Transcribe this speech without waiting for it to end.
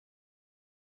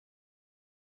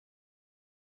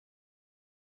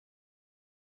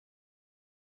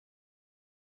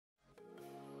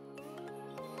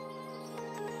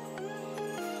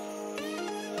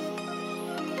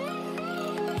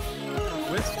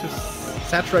to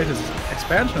saturate his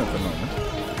expansion at the moment.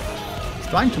 He's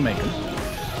trying to make him.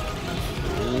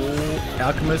 Ooh,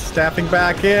 Alchemist staffing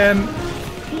back in.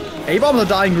 A-bombs are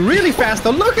dying really fast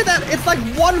though. Look at that! It's like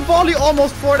one volley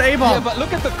almost for an A-bomb. Yeah, but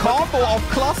look at the combo of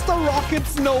Cluster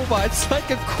Rockets Nova. It's like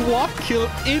a quad kill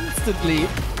instantly.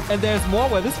 And there's more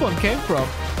where this one came from.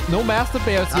 No Master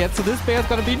Bears yet, so this bear's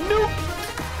gonna be nuked.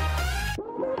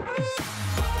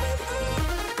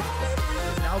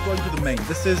 Now going to the main.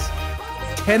 This is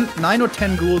 9 or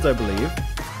 10 ghouls, I believe.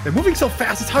 They're moving so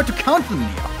fast, it's hard to count them, Neo.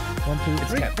 1, 2,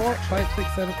 3, 4, 5,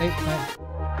 6, 7, 8, 9.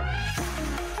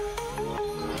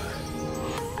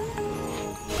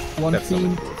 1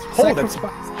 team. Oh, that's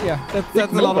yeah,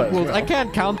 that's a lot of ghouls. I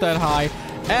can't count that high.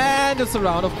 And it's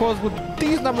around, of course, with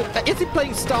these numbers. Is he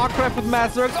playing StarCraft with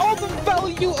Master X? Oh, the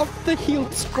value of the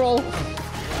healed scroll.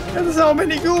 There's so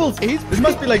many ghouls. There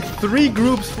must be like 3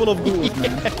 groups full of ghouls,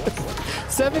 man.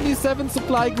 77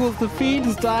 supply ghouls. The Fiend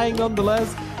is dying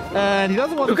nonetheless. And he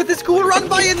doesn't want Look at this ghoul run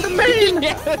by in the main!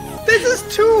 Yes. This is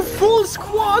 2 full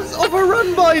squads of a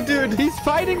run by, dude! He's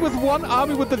fighting with one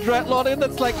army with the Dreadlord in.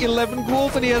 That's like 11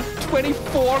 ghouls, and he has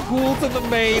 24 ghouls in the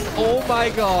main. Oh my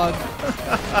god.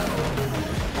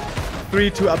 3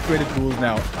 upgraded ghouls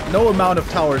now. No amount of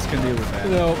towers can deal with that.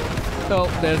 No,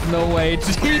 there's no way.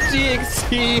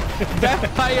 GGXT,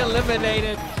 Vampire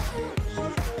eliminated.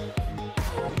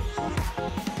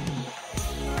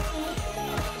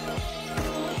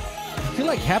 I feel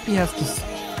like Happy has to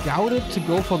scout it to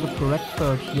go for the correct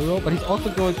third hero, but he's also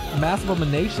going Massive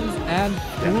Abominations and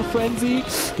Ghoul Frenzy.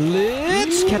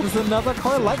 Lich gets another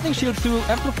coil. Lightning Shield to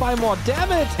amplify more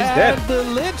damage. And the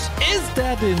Lich is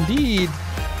dead indeed.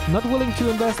 Not willing to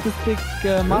invest this big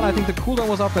mana. I think the cooldown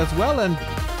was up as well. And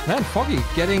man, Foggy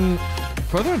getting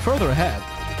further and further ahead.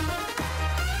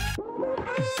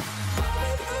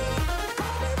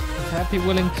 Is Happy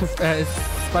willing to... is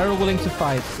Spyro willing to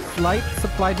fight? Slight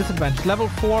supply disadvantage. Level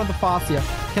 4 on the Farseer.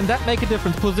 Can that make a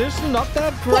difference? Position not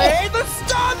that great. The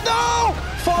stun, no!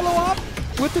 Follow up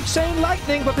with the Chain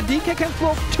Lightning, but the DK can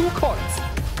throw 2 coins.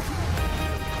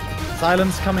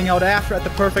 Silence coming out after at the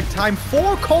perfect time.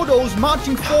 4 Kodos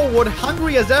marching forward,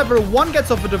 hungry as ever. 1 gets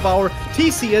off a Devour.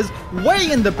 TC is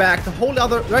way in the back. The whole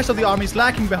rest of the army is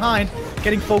lacking behind.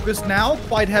 Getting focused now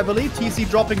quite heavily. TC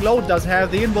dropping low, does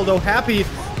have the invul though. Happy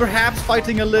perhaps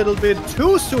fighting a little bit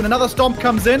too soon. Another Stomp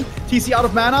comes in. TC out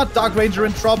of mana. Dark Ranger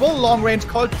in trouble. Long range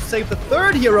call to save the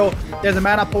 3rd hero. There's a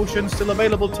mana potion still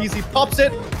available. TC pops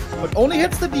it, but only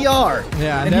hits the DR.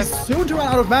 Yeah, and he's soon to run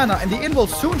out of mana, and the invul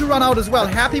soon to run out as well.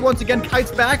 Happy once again kites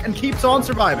back and keeps on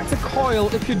surviving. It's a coil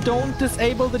if you don't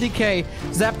disable the decay.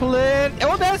 Zeppelin.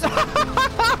 Oh, there's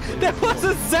there was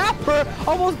a zapper.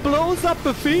 Almost blows up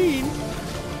the Fiend.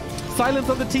 Silence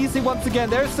on the TC once again.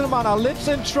 There's still mana. Lich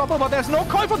in trouble, but there's no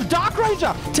coil for the Dark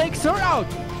Ranger. Takes her out.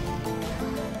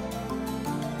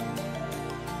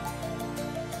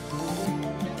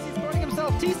 He's burning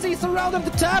himself. TC surrounding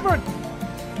the tavern.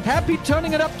 Happy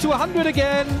turning it up to 100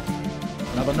 again.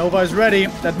 Another Nova is ready.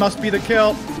 That must be the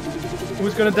kill.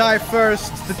 Who's gonna die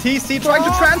first? The TC trying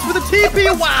to transfer the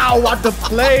TP. Wow, what the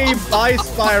play by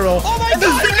Spyro. Oh my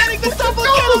god, he's getting the double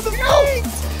kill on the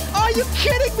Fiends. Are you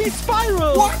kidding me,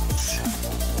 Spyro? What?